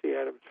John Quincy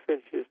Adams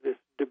finishes this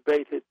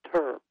debated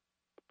term.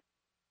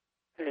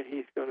 And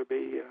he's going to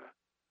be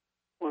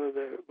one of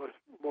the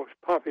most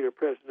popular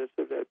presidents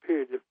of that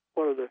period,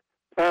 one of the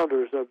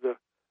founders of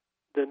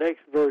the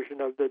next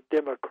version of the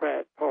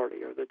Democrat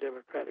Party, or the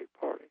Democratic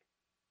Party.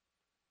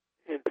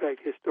 In fact,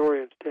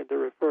 historians tend to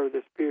refer to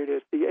this period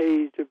as the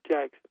Age of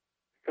Jackson,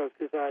 because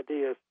his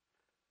ideas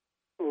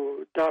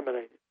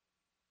dominated.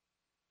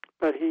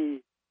 But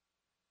he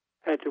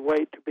had to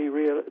wait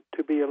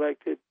to be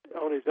elected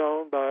on his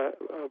own by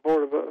a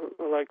board of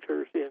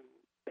electors in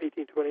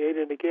 1828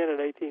 and again in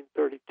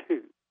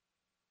 1832.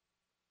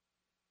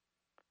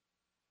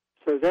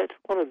 So that's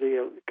one of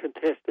the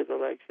contested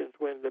elections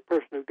when the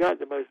person who got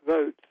the most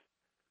votes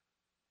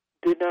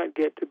did not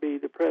get to be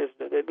the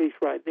president, at least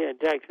right then.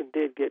 Jackson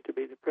did get to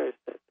be the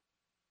president.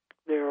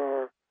 There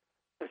are,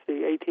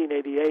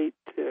 1888,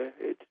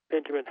 it's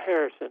Benjamin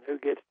Harrison who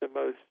gets the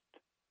most,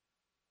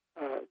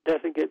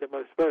 doesn't get the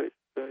most votes.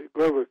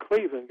 Grover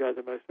Cleveland got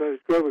the most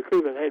votes. Grover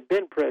Cleveland had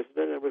been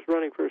president and was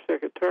running for a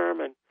second term,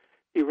 and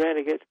he ran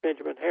against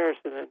Benjamin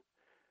Harrison, and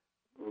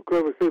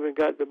Grover Cleveland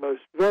got the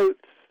most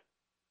votes.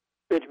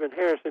 Benjamin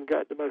Harrison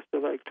got the most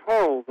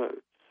electoral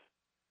votes.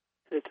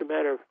 And it's a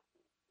matter of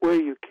where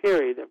you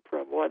carry them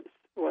from, what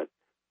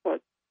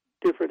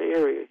different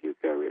areas you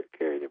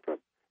carry them from.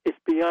 It's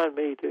beyond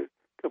me to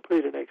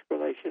complete an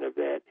explanation of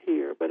that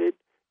here, but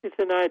it's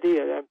an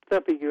idea. I'm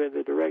thumping you in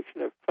the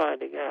direction of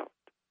finding out.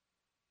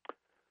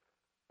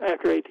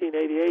 After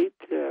 1888,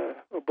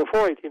 or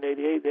before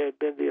 1888, there had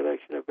been the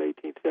election of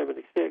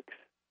 1876,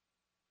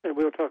 and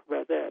we'll talk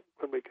about that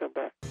when we come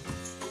back.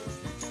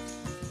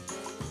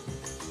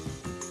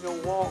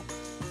 We'll walk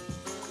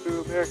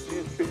through American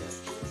history,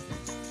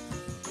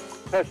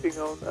 touching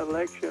on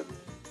elections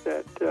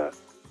that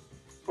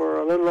were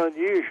a little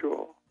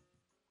unusual,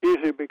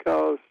 usually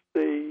because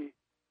the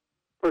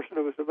person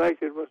who was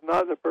elected was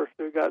not the person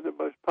who got the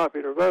most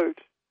popular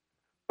votes,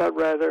 but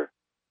rather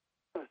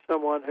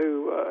someone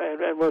who,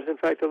 and was in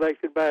fact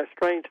elected by a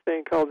strange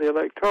thing called the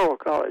Electoral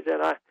College.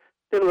 And I've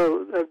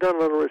done a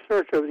little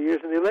research over the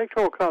years, and the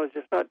Electoral College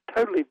is not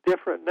totally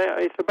different now.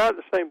 It's about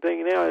the same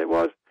thing now as it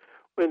was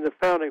when the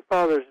Founding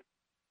Fathers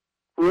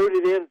wrote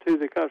it into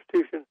the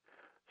Constitution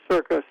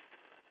circa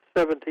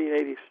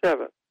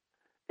 1787.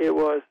 It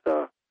was,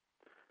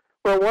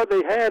 what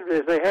they had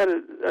is they had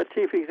a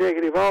chief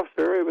executive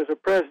officer. It was a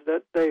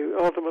president. They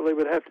ultimately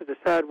would have to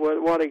decide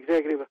what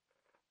executive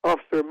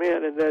officer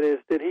meant, and that is,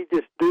 did he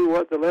just do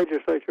what the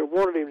legislature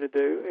wanted him to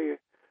do,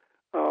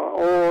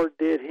 or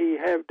did he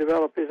have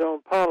developed his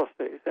own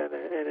policies? And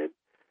it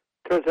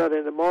turns out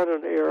in the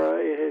modern era,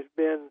 it has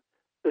been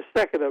the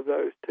second of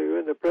those two,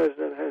 and the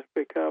president has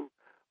become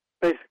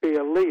basically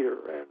a leader,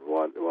 and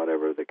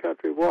whatever the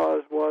country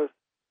was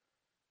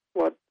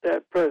what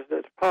that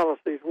president's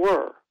policies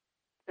were,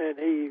 and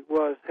he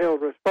was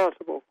held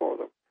responsible for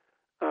them.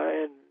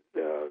 And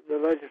the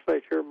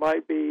legislature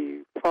might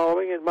be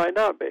following and might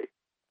not be.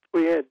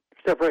 We had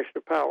separation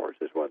of powers,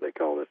 is what they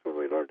call this when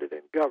we learned it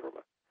in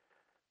government.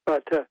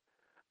 But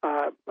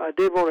I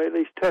did want to at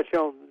least touch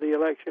on the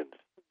elections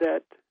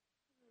that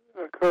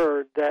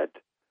occurred that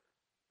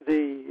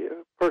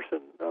the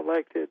person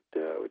elected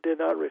did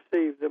not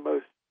receive the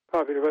most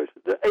popular votes.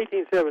 The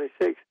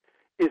 1876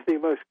 is the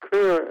most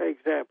clear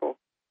example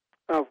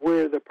of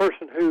where the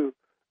person who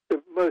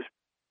the most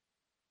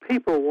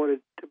people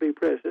wanted to be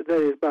president,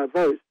 that is by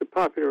votes, the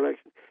popular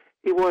election,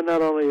 he won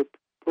not only a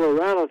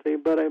plurality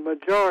but a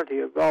majority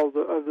of all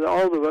the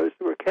votes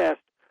that were cast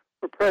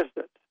for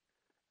president.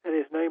 And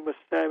his name was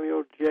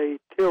Samuel J.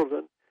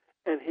 Tilden,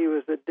 and he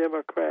was the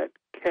Democrat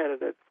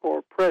candidate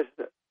for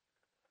president.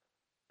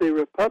 The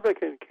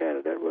Republican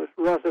candidate was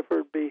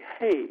Rutherford B.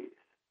 Hayes.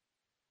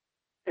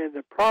 And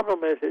the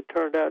problem, as it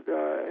turned out,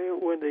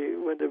 when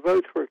the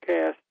votes were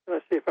cast,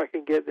 let's see if I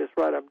can get this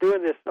right. I'm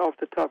doing this off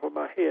the top of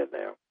my head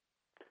now.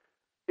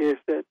 is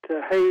that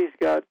Hayes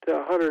got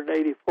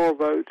 184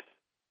 votes,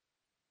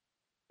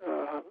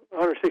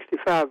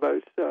 165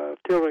 votes.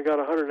 Tilden got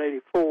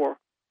 184,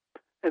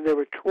 and there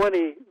were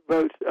 20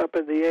 votes up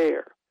in the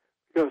air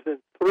because in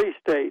 3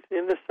 states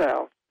in the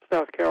South,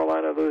 South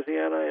Carolina,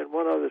 Louisiana, and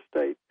one other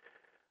state,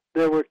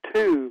 there were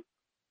 2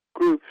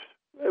 groups.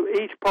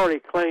 Each party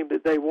claimed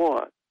that they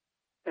won,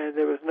 and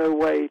there was no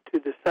way to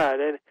decide.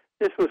 And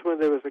this was when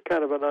there was a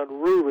kind of an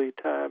unruly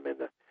time in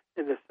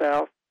the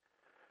South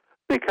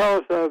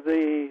because of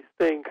the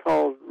thing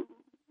called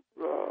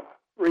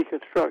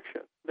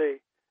Reconstruction.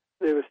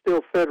 There were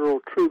still federal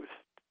troops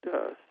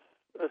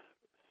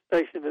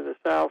stationed in the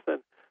South,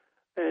 and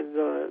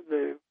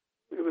it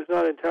was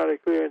not entirely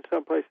clear in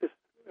some places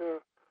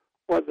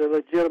what the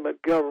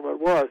legitimate government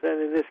was,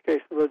 and in this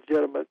case, the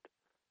legitimate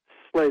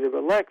slate of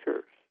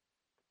electors.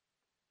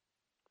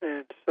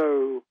 And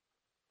so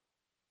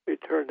it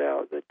turned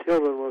out that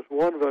Tilden was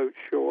 1 vote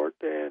short,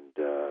 and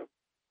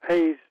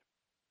Hayes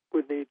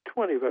would need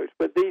 20 votes.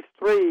 But these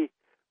 3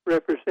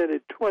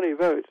 represented 20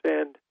 votes,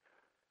 and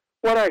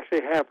what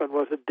actually happened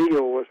was a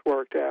deal was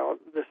worked out.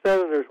 The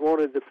Southerners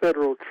wanted the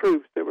federal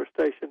troops that were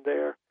stationed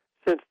there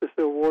since the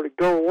Civil War to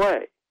go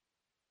away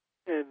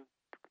and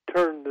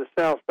turn the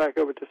South back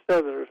over to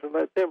Southerners and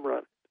let them run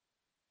it.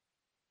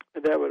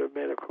 And that would have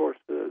meant, of course,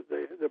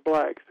 the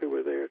blacks who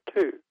were there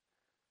too.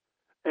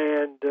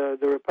 And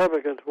the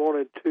Republicans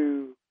wanted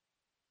to,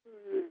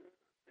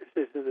 this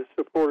is the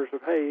supporters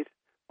of Hayes,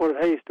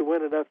 wanted Hayes to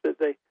win enough that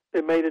they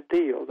made a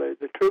deal.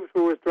 The troops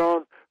were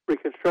withdrawn,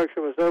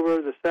 Reconstruction was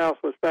over, the South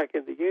was back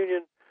in the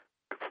Union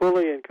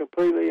fully and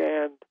completely,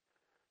 and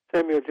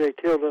Samuel J.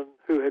 Tilden,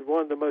 who had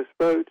won the most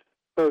votes,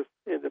 both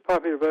in the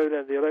popular vote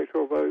and the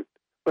electoral vote,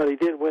 but he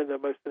didn't win the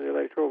most in the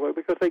electoral vote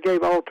because they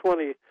gave all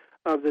 20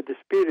 of the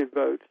disputed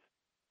votes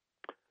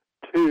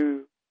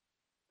to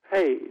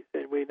Hayes,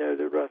 and we know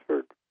that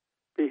Rutherford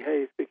B.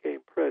 Hayes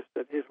became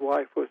president. His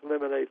wife was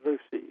Lemonade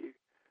Lucy,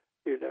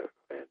 you know,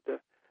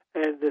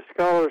 and the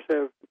scholars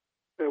have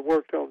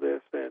worked on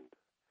this, and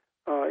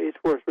it's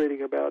worth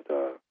reading about.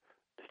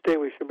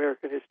 Distinguished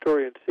American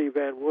historian C.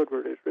 Van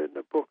Woodward has written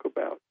a book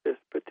about this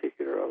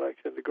particular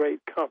election, The Great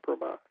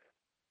Compromise.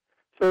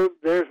 So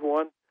there's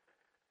one.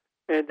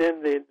 And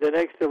then the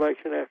next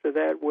election after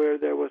that, where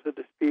there was a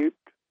dispute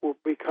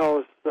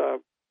because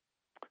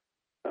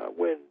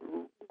when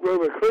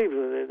Grover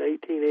Cleveland in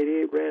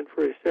 1888 ran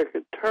for his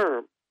second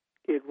term,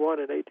 he had won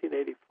in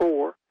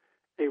 1884.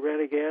 He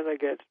ran again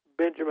against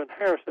Benjamin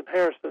Harrison.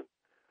 Harrison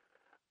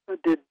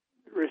did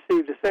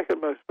receive the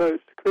second most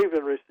votes.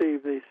 Cleveland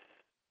received the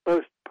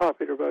most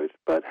popular votes,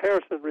 but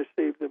Harrison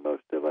received the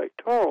most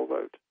electoral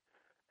votes,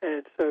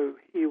 and so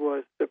he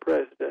was the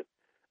president.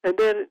 And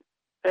then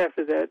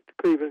after that,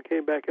 Cleveland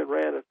came back and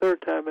ran a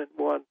third time and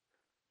won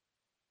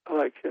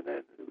election,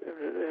 and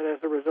as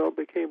a result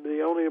became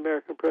the only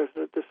American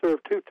president to serve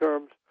 2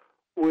 terms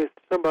with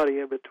somebody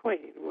in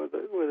between, with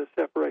a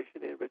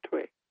separation in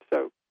between.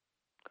 So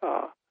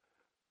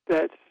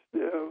that's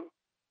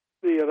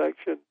the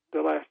election,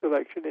 the last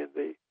election in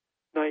the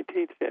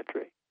 19th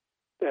century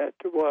that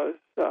was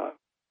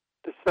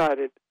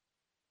decided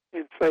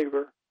in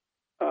favor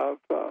of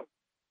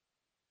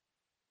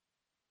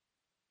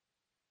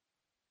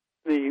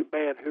the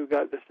man who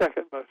got the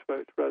second most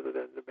votes rather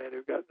than the man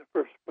who got the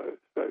first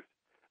most votes.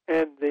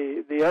 And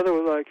the other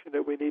election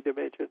that we need to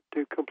mention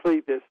to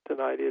complete this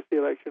tonight is the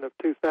election of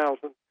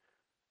 2000,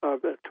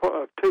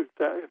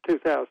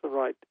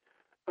 right?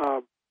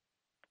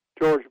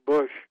 George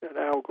Bush and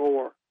Al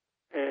Gore.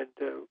 And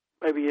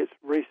maybe it's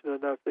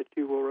recent enough that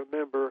you will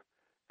remember,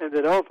 and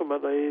that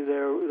ultimately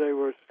there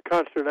was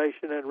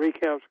consternation and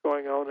recounts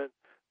going on, and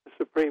the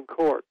Supreme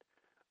Court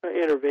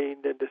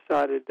intervened and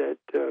decided that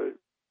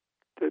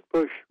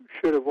Bush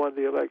should have won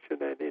the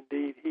election, and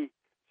indeed he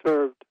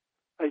served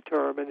a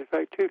term, and in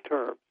fact 2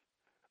 terms,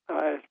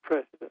 as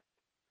president.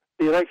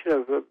 The election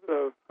of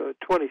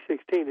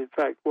 2016, in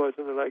fact, was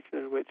an election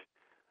in which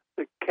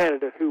the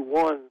candidate who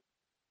won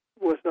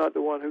was not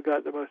the one who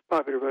got the most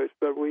popular votes,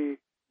 but we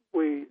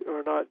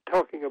are not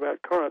talking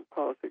about current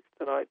politics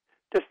tonight,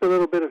 just a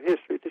little bit of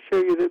history to show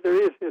you that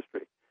there is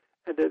history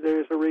and that there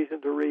is a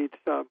reason to read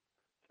some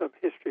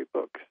history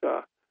books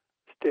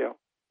still.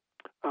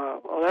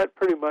 Well, that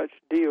pretty much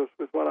deals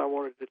with what I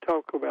wanted to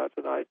talk about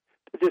tonight,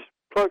 to just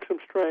pluck some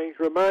strings,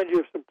 remind you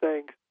of some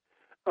things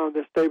on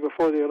this day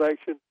before the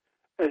election.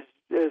 As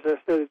I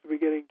said at the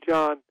beginning,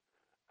 John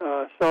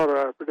Sauter,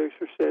 our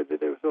producer, said that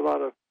there was a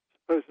lot of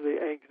supposedly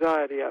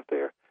anxiety out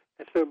there,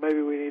 and so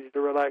maybe we needed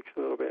to relax a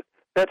little bit.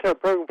 That's our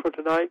program for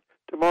tonight.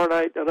 Tomorrow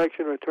night,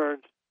 election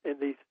returns in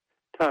these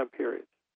time periods.